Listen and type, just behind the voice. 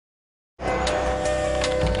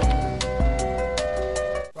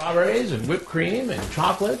strawberries and whipped cream and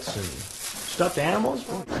chocolates and stuffed animals.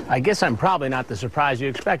 I guess I'm probably not the surprise you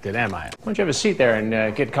expected, am I? Why don't you have a seat there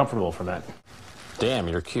and get comfortable for a minute? Damn,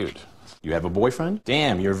 you're cute. You have a boyfriend?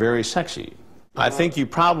 Damn, you're very sexy. I think you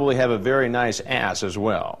probably have a very nice ass as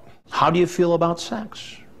well. How do you feel about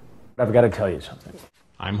sex? I've got to tell you something.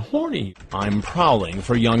 I'm horny. I'm prowling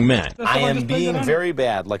for young men. I am being very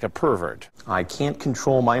bad, like a pervert. I can't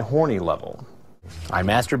control my horny level. I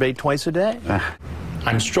masturbate twice a day.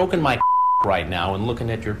 I'm stroking my right now and looking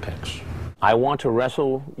at your pics. I want to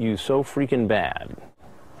wrestle you so freaking bad.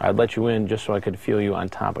 I'd let you in just so I could feel you on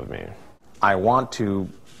top of me. I want to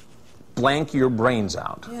blank your brains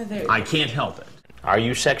out. Yeah, I can't help it. Are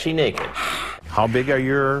you sexy naked? How big are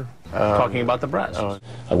your... talking about the breasts.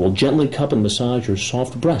 I will gently cup and massage your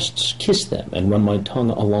soft breasts, kiss them, and run my tongue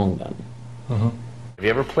along them. Have you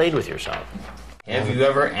ever played with yourself? Have you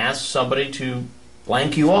ever asked somebody to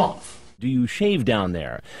blank you off? Do you shave down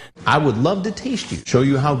there? I would love to taste you. Show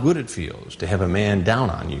you how good it feels to have a man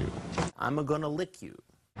down on you. I'm gonna lick you.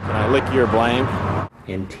 Can I lick your blank?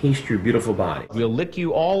 And taste your beautiful body. We'll lick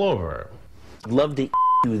you all over. I'd love to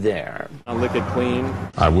you there. I'll lick it clean.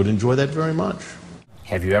 I would enjoy that very much.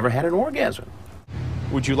 Have you ever had an orgasm?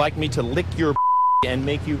 Would you like me to lick your and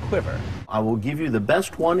make you quiver? I will give you the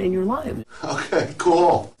best one in your life. Okay,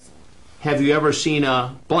 cool. Have you ever seen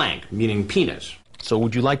a blank, meaning penis? So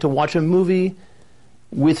would you like to watch a movie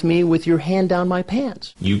with me with your hand down my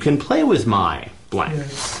pants? You can play with my blank.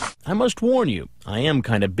 I must warn you, I am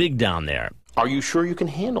kind of big down there. Are you sure you can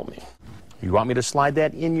handle me? You want me to slide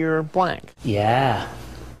that in your blank? Yeah.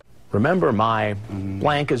 Remember, my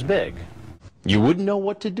blank is big. You wouldn't know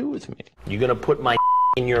what to do with me. You're gonna put my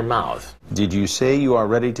in your mouth. Did you say you are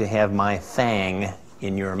ready to have my fang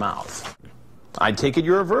in your mouth? I take it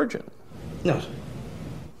you're a virgin. Yes.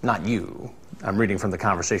 Not you. I'm reading from the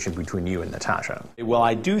conversation between you and Natasha. Well,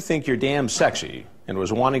 I do think you're damn sexy and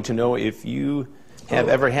was wanting to know if you have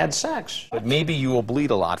ever had sex. But maybe you will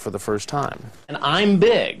bleed a lot for the first time. And I'm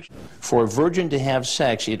big. For a virgin to have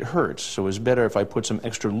sex, it hurts, so it's better if I put some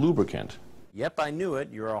extra lubricant. Yep, I knew it.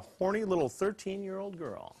 You're a horny little 13-year-old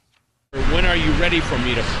girl. When are you ready for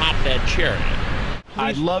me to pop that cherry?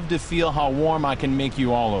 I'd love to feel how warm I can make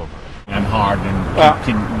you all over. I'm hard,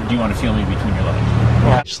 and do you want to feel me between your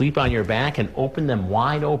legs? Sleep on your back and open them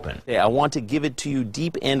wide open. Yeah, I want to give it to you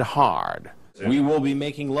deep and hard. We will be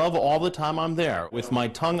making love all the time I'm there, with my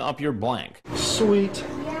tongue up your blank. Sweet.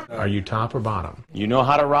 Are you top or bottom? You know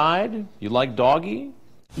how to ride? You like doggy?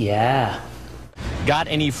 Yeah. Got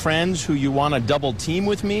any friends who you want to double team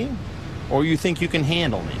with me? Or you think you can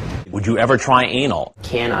handle me? Would you ever try anal?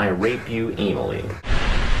 Can I rape you anally?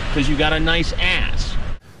 Because you got a nice ass.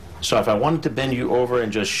 So if I wanted to bend you over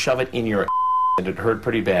and just shove it in your and it hurt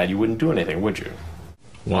pretty bad, you wouldn't do anything, would you?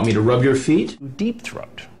 Want me to rub your feet? Deep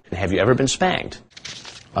throat. Have you ever been spanked?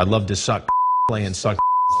 I'd love to suck, play and suck,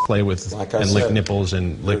 play with, like and said, lick nipples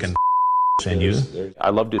and lick and you? I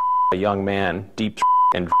love to a young man, deep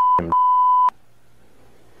and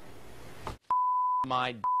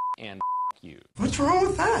my and you. What's wrong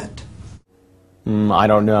with that? I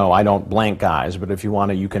don't know. I don't blank guys, but if you want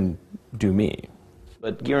to, you can do me.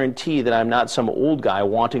 But guarantee that I'm not some old guy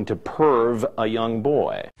wanting to perv a young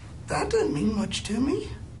boy. That doesn't mean much to me.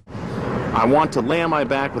 I want to lay on my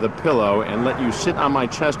back with a pillow and let you sit on my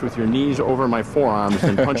chest with your knees over my forearms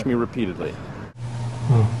and punch me repeatedly.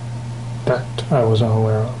 That I was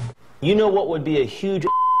unaware of. You know what would be a huge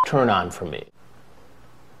turn on for me?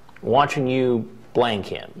 Watching you blank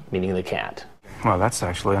him, meaning the cat. Well, that's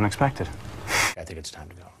actually unexpected. I think it's time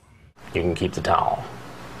to go. You can keep the towel.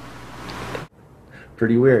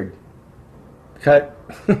 Pretty weird. Cut.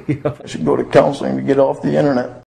 I should go to counseling to get off the internet.